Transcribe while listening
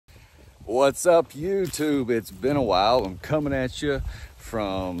What's up, YouTube? It's been a while. I'm coming at you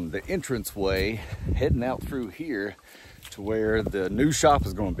from the entranceway, heading out through here to where the new shop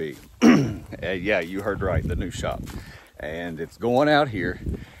is going to be. Yeah, you heard right, the new shop. And it's going out here.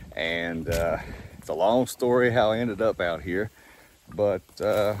 And it's a long story how I ended up out here. But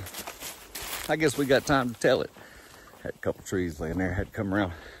I guess we got time to tell it. Had a couple trees laying there, had to come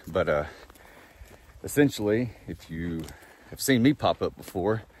around. But essentially, if you have seen me pop up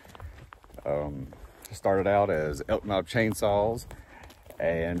before, started out as elk knob chainsaws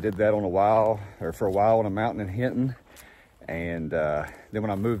and did that for a while on a mountain in Hinton. And then when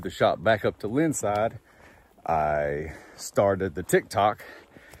I moved the shop back up to Linside, I started the TikTok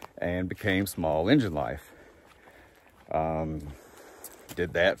and became Small Engine Life.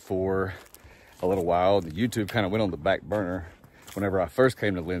 Did that for a little while. The YouTube kind of went on the back burner. Whenever I first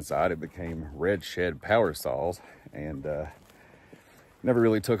came to Linside, it became Red Shed Power Saws, and never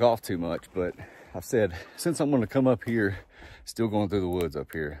really took off too much. But I've said, since I'm going to come up here, still going through the woods up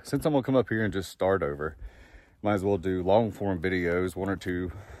here, since I'm going to come up here and just start over, might as well do long form videos, 1 or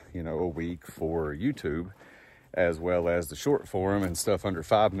 2, a week for YouTube, as well as the short form and stuff under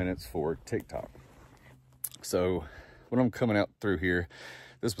 5 minutes for TikTok. So when I'm coming out through here,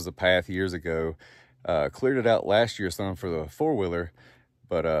 this was a path years ago. Cleared it out last year some for the 4-wheeler,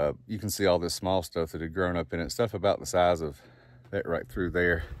 but you can see all this small stuff that had grown up in it, stuff about the size of that right through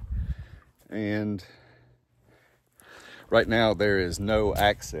there. And right now there is no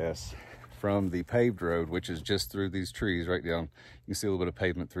access from the paved road, which is just through these trees right down. You can see a little bit of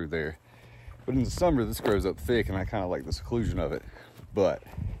pavement through there. But in the summer, this grows up thick, and I kind of like the seclusion of it. But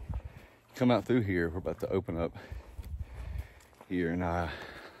come out through here, we're about to open up here, and I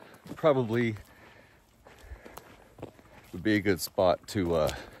probably would be a good spot to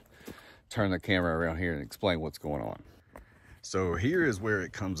turn the camera around here and explain what's going on. So here is where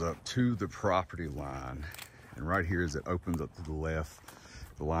it comes up to the property line. And right here as it opens up to the left,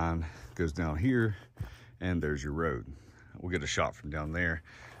 the line goes down here, and there's your road. We'll get a shot from down there,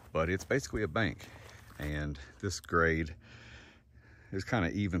 but it's basically a bank. And this grade is kind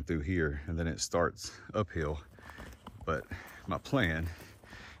of even through here, and then it starts uphill. But my plan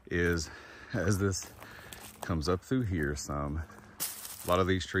is, as this comes up through here some, a lot of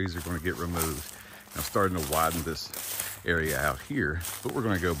these trees are going to get removed. I'm starting to widen this area out here, but we're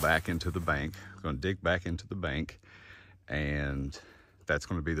going to go back into the bank. We're going to dig back into the bank, and that's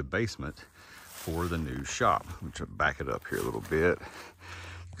going to be the basement for the new shop. I'm going to back it up here a little bit.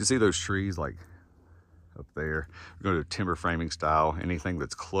 You can see those trees like up there. We're going to do timber framing style. Anything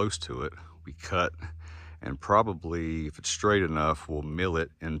that's close to it, we cut, and probably, if it's straight enough, we'll mill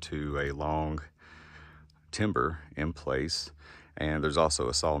it into a long timber in place. And there's also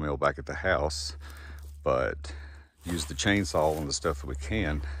a sawmill back at the house, but use the chainsaw on the stuff that we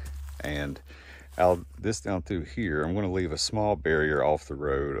can. And this down through here, I'm going to leave a small barrier off the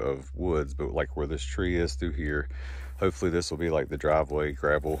road of woods, but like where this tree is through here, hopefully this will be like the driveway,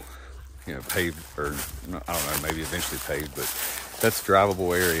 gravel, paved, or I don't know, maybe eventually paved, but that's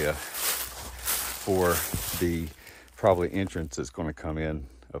drivable area for the probably entrance that's going to come in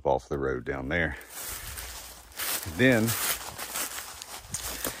up off the road down there. Then,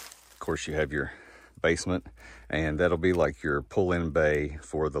 of course, you have your basement, and that'll be like your pull-in bay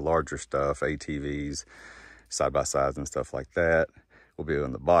for the larger stuff, ATVs, side-by-sides and stuff like that will be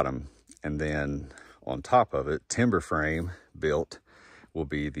on the bottom. And then on top of it, timber frame built will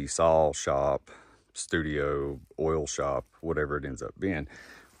be the saw shop, studio, oil shop, whatever it ends up being.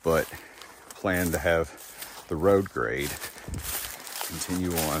 But plan to have the road grade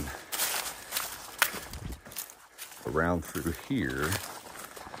continue on around through here.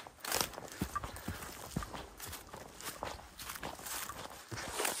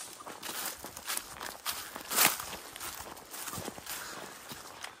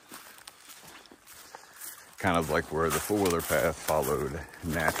 Kind of like where the 4-wheeler path followed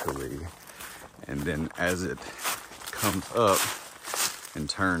naturally. And then as it comes up and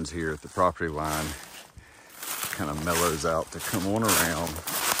turns here at the property line, kind of mellows out to come on around.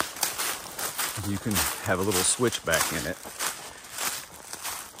 You can have a little switchback in it,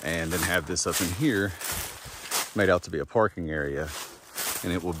 and then have this up in here made out to be a parking area,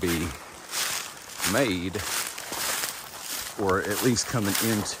 and it will be made, or at least coming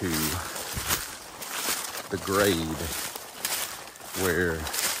into the grade where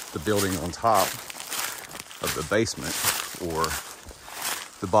the building on top of the basement or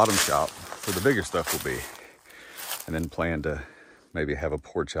the bottom shop for the bigger stuff will be. And then plan to maybe have a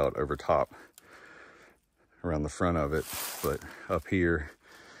porch out over top around the front of it. But up here,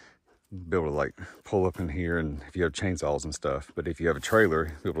 be able to like pull up in here, and if you have chainsaws and stuff. But if you have a trailer,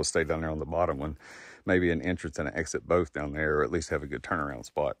 you'll be able to stay down there on the bottom one, maybe an entrance and an exit both down there, or at least have a good turnaround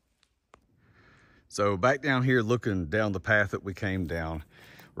spot. So back down here, looking down the path that we came down,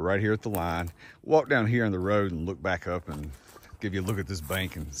 we're right here at the line. Walk down here on the road and look back up and give you a look at this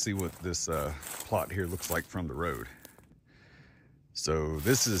bank and see what this plot here looks like from the road. So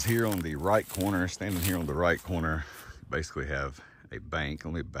this is here on the right corner. Standing here on the right corner, you basically have a bank.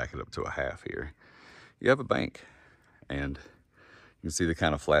 Let me back it up to a half here. You have a bank, and you can see the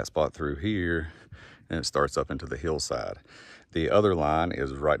kind of flat spot through here, and it starts up into the hillside. The other line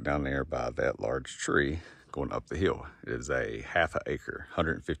is right down there by that large tree going up the hill. It is a half an acre,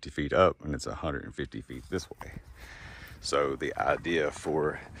 150 feet up, and it's 150 feet this way. So the idea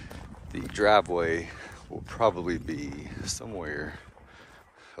for the driveway will probably be somewhere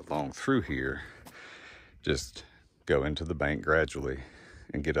along through here. Just go into the bank gradually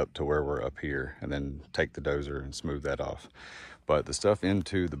and get up to where we're up here, and then take the dozer and smooth that off. But the stuff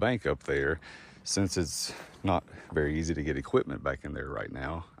into the bank up there, since it's not very easy to get equipment back in there right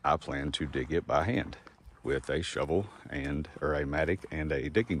now, I plan to dig it by hand with a shovel or a mattock and a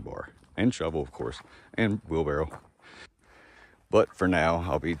digging bar, and shovel of course, and wheelbarrow. But for now,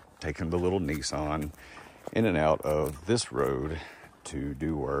 I'll be taking the little Nissan in and out of this road to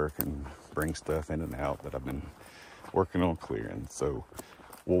do work and bring stuff in and out that I've been working on clearing. So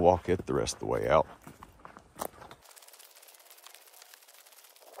we'll walk it the rest of the way out.